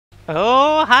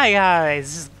Oh, hi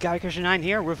guys! This is GuyCushion9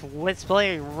 here with Let's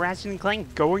Play Ratchet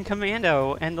Clank Going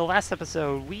Commando. And the last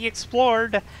episode, we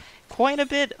explored quite a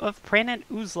bit of Planet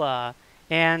Oozla.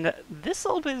 And this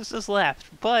little bit is just left.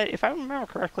 But if I remember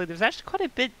correctly, there's actually quite a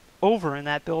bit over in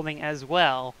that building as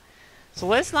well. So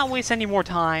let's not waste any more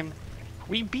time.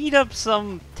 We beat up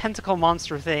some tentacle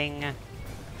monster thing.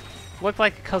 Looked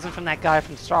like a cousin from that guy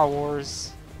from Star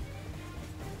Wars.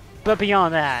 But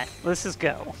beyond that, let's just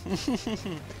go.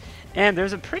 And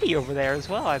there's a pretty over there as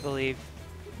well, I believe.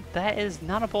 That is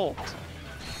not a bolt.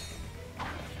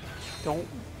 Don't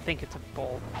think it's a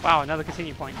bolt. Wow, another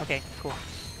continue point. Okay, cool.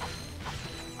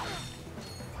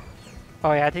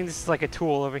 Oh yeah, I think this is like a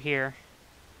tool over here.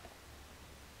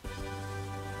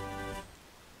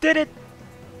 Did it!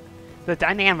 The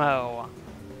dynamo.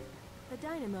 The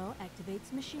dynamo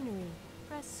activates machinery.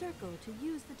 Press circle to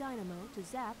use the dynamo to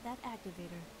zap that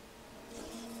activator.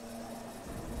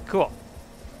 Cool.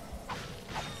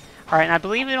 Alright, and I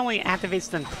believe it only activates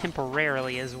them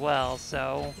temporarily as well,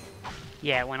 so...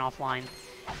 Yeah, it went offline.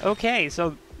 Okay,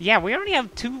 so, yeah, we already have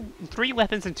 3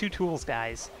 weapons and 2 tools,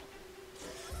 guys.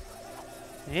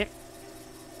 Yep.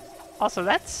 Also,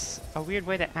 that's a weird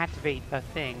way to activate a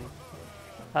thing.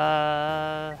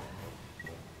 There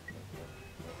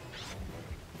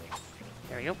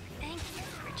we go. Thank you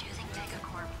for choosing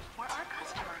Megacorp, where our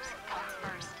customers come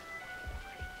first.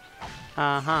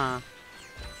 Uh-huh.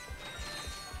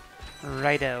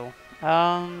 Righto.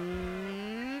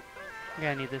 I'm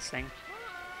gonna need this thing.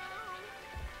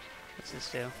 What's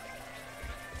this do?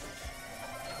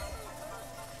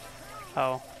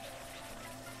 Oh.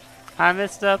 I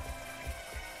messed up.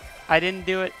 I didn't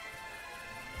do it.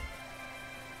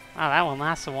 Oh, that one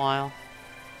lasts a while.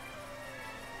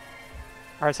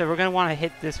 Alright, so we're gonna want to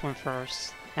hit this one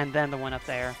first, and then the one up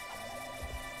there.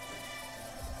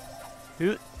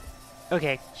 Ooh.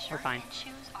 Okay, we're fine.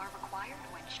 Shoes are required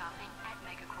when shopping at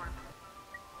Megacorp.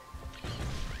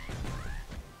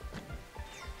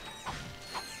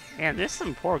 Man, there's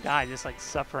some poor guy just like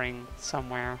suffering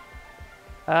somewhere.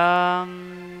 Ah,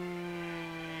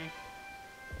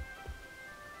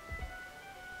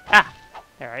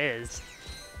 there it is.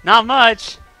 Not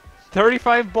much.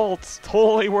 35 bolts,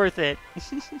 totally worth it.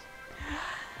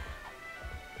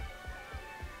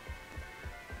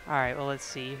 Alright, well, let's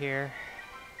see here.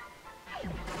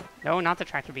 No, not the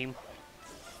tractor beam.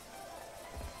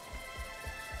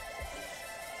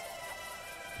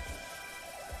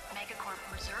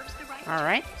 Megacorp reserves the right.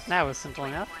 Alright, that was simple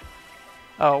enough.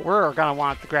 Oh, we're gonna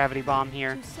want the gravity bomb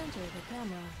here. To center the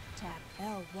camera, tap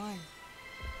L1.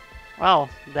 Well,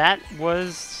 that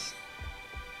was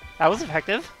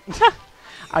effective.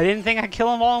 I didn't think I'd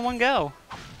kill them all in one go.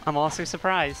 I'm also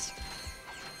surprised.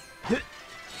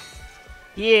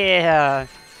 Yeah!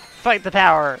 Fight the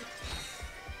power!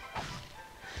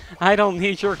 I don't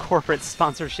need your corporate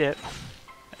sponsorship,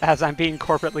 as I'm being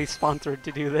corporately sponsored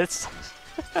to do this.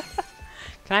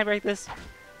 Can I break this?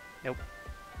 Nope.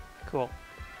 Cool.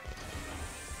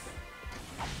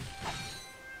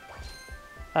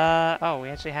 Oh, we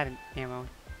actually had an ammo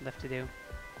left to do.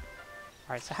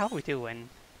 Alright, so how are we doing?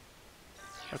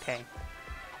 Okay.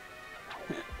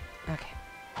 Okay.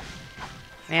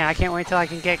 Man, I can't wait till I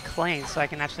can get Clank so I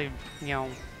can actually, you know,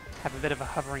 have a bit of a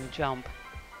hovering jump.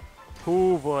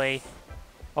 Ooh boy.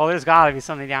 Oh, there's gotta be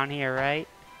something down here, right?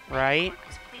 Right?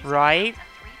 Right?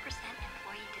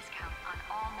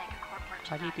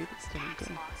 How do you do this to me?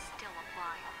 Good.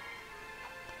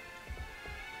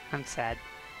 I'm sad.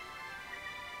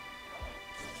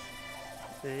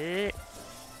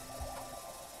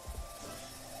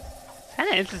 Kind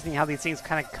of interesting how these things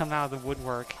kind of come out of the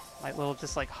woodwork. Like little,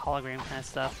 just like hologram kind of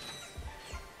stuff.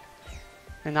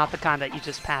 And not the kind that you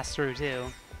just pass through, too.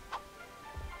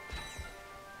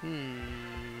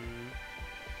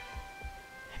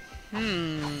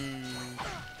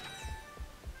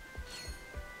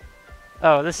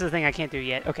 Oh, this is the thing I can't do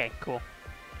yet. Okay, cool.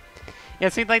 Yeah,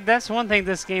 see, like, that's one thing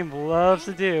this game loves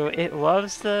to do. It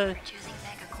loves to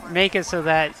make it so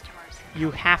that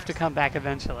you have to come back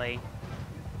eventually.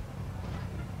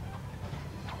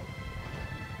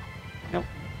 Nope.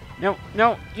 No,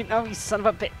 no, you know, you son of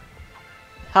a bitch.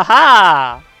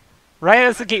 Haha! Right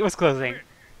as the gate was closing.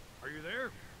 Are you there?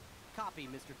 Copy,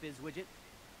 Mr. Fizzwidget.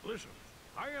 Listen,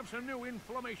 I have some new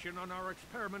information on our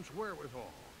experiment's wherewithal.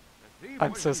 The thief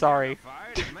I'm was so sorry.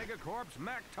 identified at Megacorp's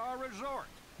Mactar Resort.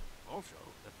 Also,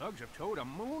 the thugs have towed a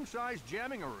moon-sized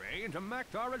jamming array into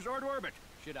Mactar Resort orbit.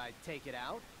 Should I take it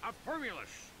out?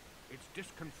 Affirmulous! It's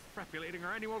disconfabulating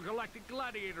our annual Galactic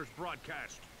Gladiators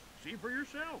broadcast. See for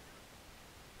yourself.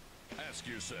 Ask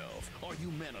yourself, are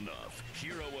you man enough,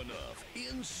 hero enough,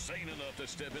 insane enough to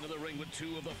step into the ring with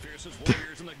two of the fiercest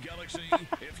warriors in the galaxy?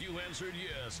 If you answered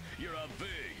yes, you're a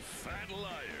big, fat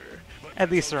liar. But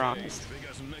At least they're okay, honest.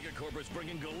 because Megacorp is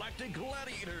bringing galactic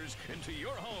gladiators into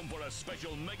your home for a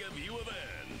special Mega View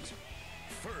event.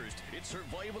 First, it's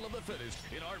survival of the fittest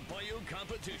in our bio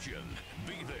competition.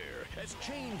 Be there as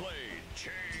Chainblade.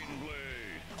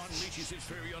 Unleashes his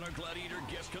fury on our gladiator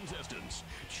guest contestants.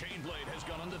 Chainblade has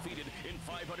gone undefeated in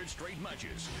 500 straight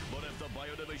matches. But if the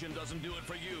bio division doesn't do it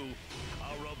for you,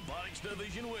 our robotics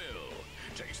division will.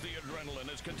 Taste the adrenaline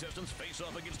as contestants face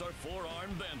off against our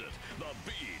four-armed bandit, the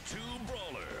B2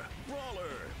 Brawler.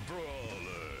 Brawler.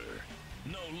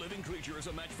 No living creature is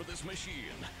a match for this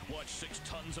machine. Watch 6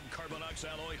 tons of Carbonox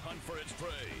alloy hunt for its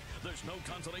prey. There's no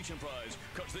consolation prize,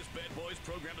 cause this bad boy's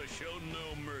programmed to show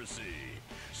no mercy.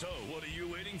 So, what are you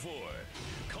waiting for?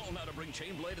 Call now to bring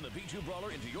Chainblade and the B2 Brawler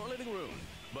into your living room.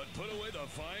 But put away the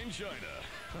fine china.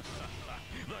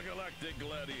 The Galactic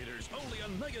Gladiators, only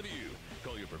on Megaview.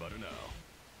 Call your provider now.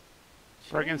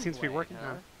 Program seems to be Chainblade, working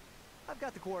huh? now. I've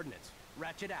got the coordinates.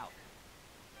 Ratchet out.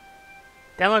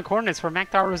 Download coordinates for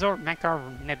Maktar Resort,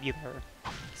 Maktar Nebula.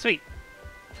 Sweet.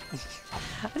 I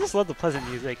just love the pleasant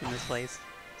music in this place.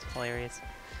 It's hilarious.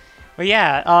 But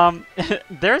yeah,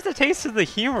 there's a taste of the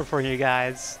humor for you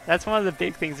guys. That's one of the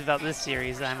big things about this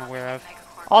series that I'm aware of.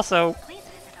 Also,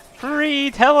 free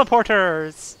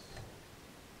teleporters!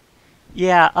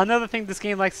 Yeah, another thing this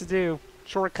game likes to do.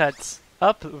 Shortcuts.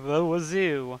 Up the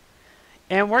wazoo.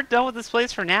 And we're done with this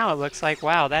place for now, it looks like.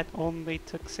 Wow, that only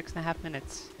took 6.5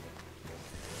 minutes.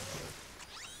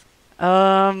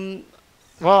 Well, I don't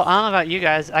know about you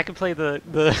guys. I can play the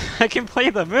I can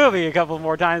play the movie a couple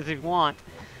more times if you want.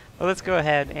 But let's go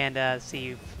ahead and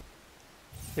see if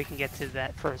we can get to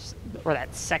that first or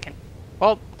that second.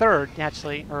 Well, third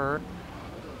actually. All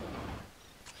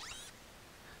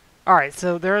right,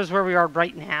 so there's where we are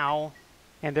right now,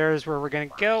 and there's where we're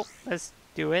gonna go. Let's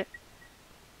do it.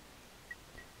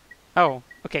 Oh,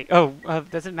 okay. Oh,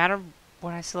 does it matter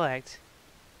what I select?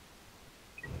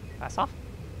 Pass off.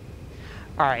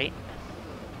 Alright.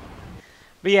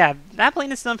 But yeah, that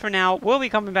planet's done for now. We'll be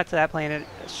coming back to that planet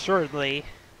shortly.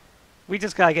 We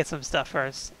just gotta get some stuff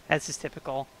first, as is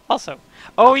typical. Also,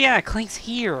 oh yeah, Clank's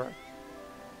here!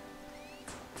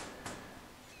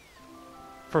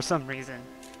 For some reason.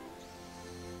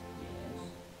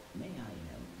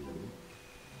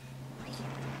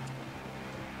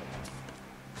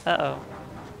 Uh-oh.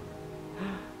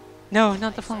 No,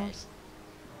 not the flowers.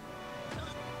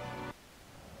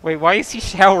 Wait, why is he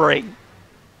showering?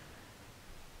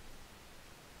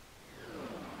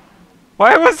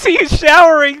 Why was he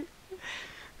showering?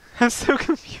 I'm so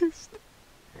confused.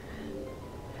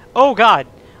 Oh god,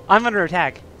 I'm under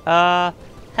attack.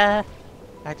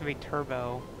 Activate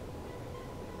turbo.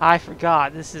 I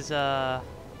forgot, this is, I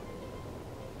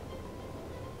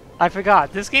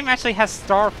forgot, this game actually has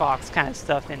Star Fox kind of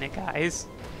stuff in it, guys.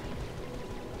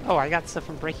 Oh, I got stuff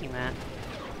from breaking that.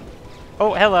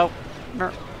 Oh, hello.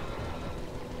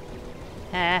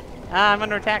 I'm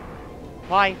under attack.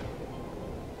 Why?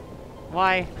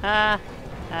 Why?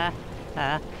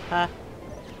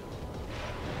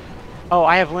 Oh,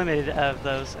 I have limited of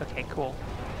those. Okay, cool.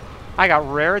 I got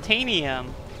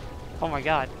Raritanium. Oh my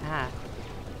god.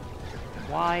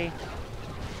 Why?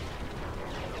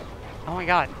 Oh my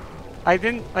god. I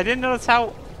didn't notice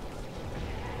how.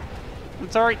 I'm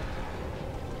sorry.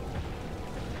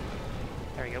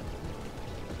 There we go.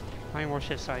 How many more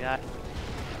shifts do I got?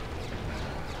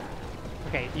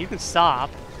 Okay, you can stop.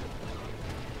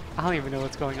 I don't even know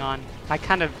what's going on. I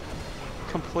kind of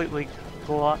completely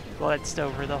blitzed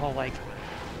over the whole, like...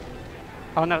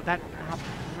 Oh no, that...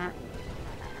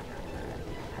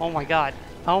 Oh my god.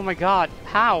 Oh my god.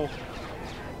 How?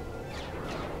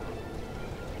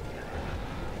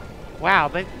 Wow,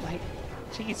 but, like...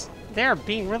 Jeez, they're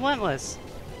being relentless.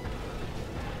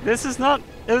 This is not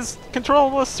as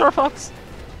controllable as Star Fox.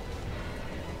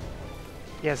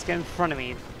 Yes, get in front of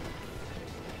me.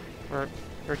 There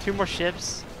are 2 more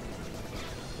ships.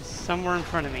 Somewhere in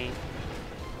front of me.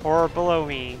 Or below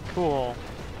me. Cool.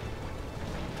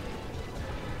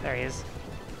 There he is.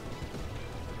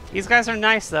 These guys are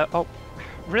nice, though. Oh,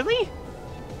 really?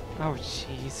 Oh,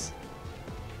 jeez.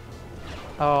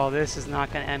 Oh, this is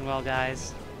not going to end well,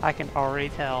 guys. I can already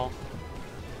tell.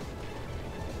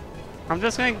 I'm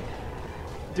just going to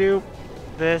do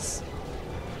this.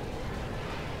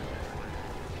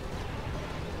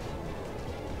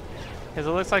 Because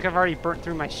it looks like I've already burnt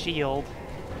through my shield.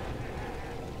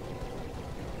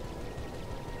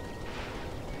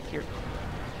 Here.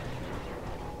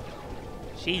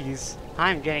 Jeez.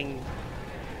 I'm getting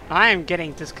I am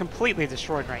getting just completely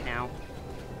destroyed right now.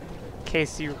 In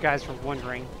case you guys were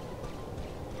wondering.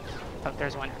 Oh,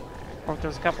 there's one. Oh,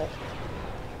 there's a couple.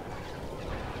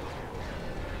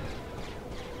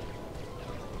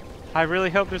 I really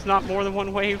hope there's not more than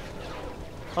one wave.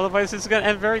 Otherwise, this is going to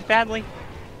end very badly.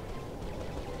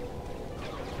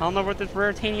 I don't know what this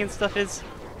Raritanian stuff is.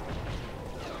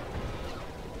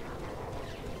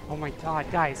 Oh my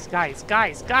god, guys. God,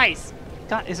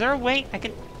 is there a way I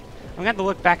can... I'm going to have to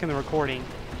look back in the recording.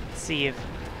 See if...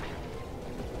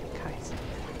 Guys.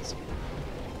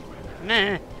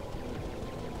 Meh.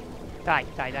 Die.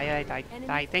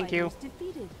 Enemy Thank you. fighters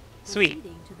defeated. Sweet.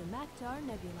 Proceeding to the Maktar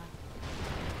Nebula.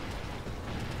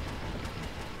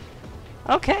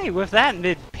 Okay, with that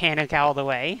mid-panic out of the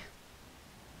way,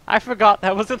 I forgot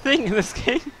that was a thing in this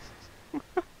game.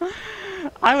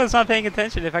 I was not paying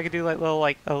attention if I could do like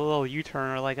a little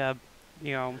U-turn or like a,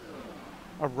 you know,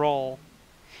 a roll.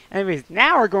 Anyways,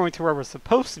 now we're going to where we're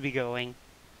supposed to be going.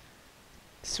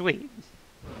 Sweet.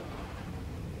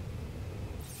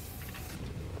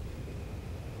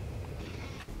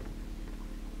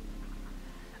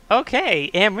 Okay,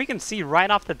 and we can see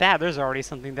right off the bat there's already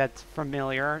something that's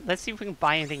familiar. Let's see if we can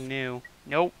buy anything new.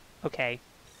 Nope. Okay.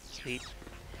 Sweet.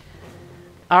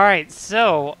 Alright,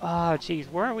 so, oh jeez,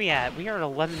 where are we at? We are at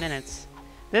 11 minutes.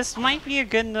 This might be a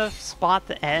good enough spot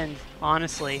to end,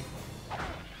 honestly.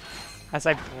 As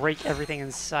I break everything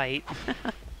in sight.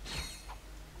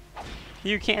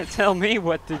 You can't tell me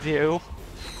what to do.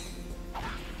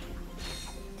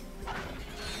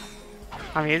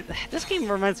 I mean, this game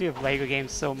reminds me of Lego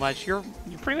games so much. You're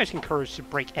pretty much encouraged to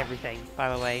break everything,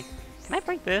 by the way. Can I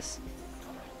break this?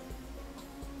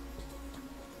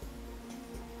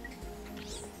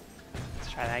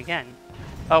 Let's try that again.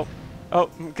 Oh,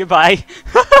 goodbye.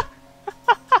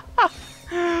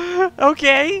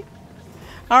 Okay.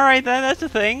 Alright then, that's a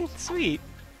thing. Sweet.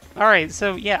 Alright,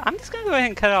 so yeah, I'm just gonna go ahead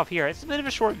and cut it off here. It's a bit of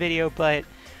a short video, but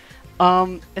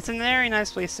it's a very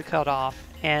nice place to cut off.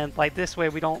 And like this way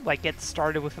we don't like get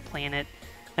started with a planet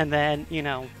and then, you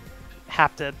know,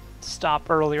 have to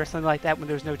stop early or something like that when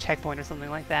there's no checkpoint or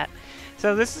something like that.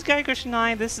 So this is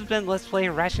Guy9. This has been Let's Play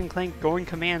Ratchet Clank Going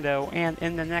Commando, and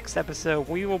in the next episode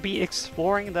we will be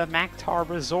exploring the Maktar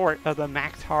Resort of the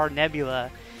Maktar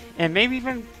Nebula. And maybe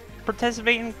even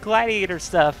participate in gladiator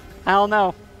stuff. I don't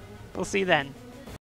know. We'll see then.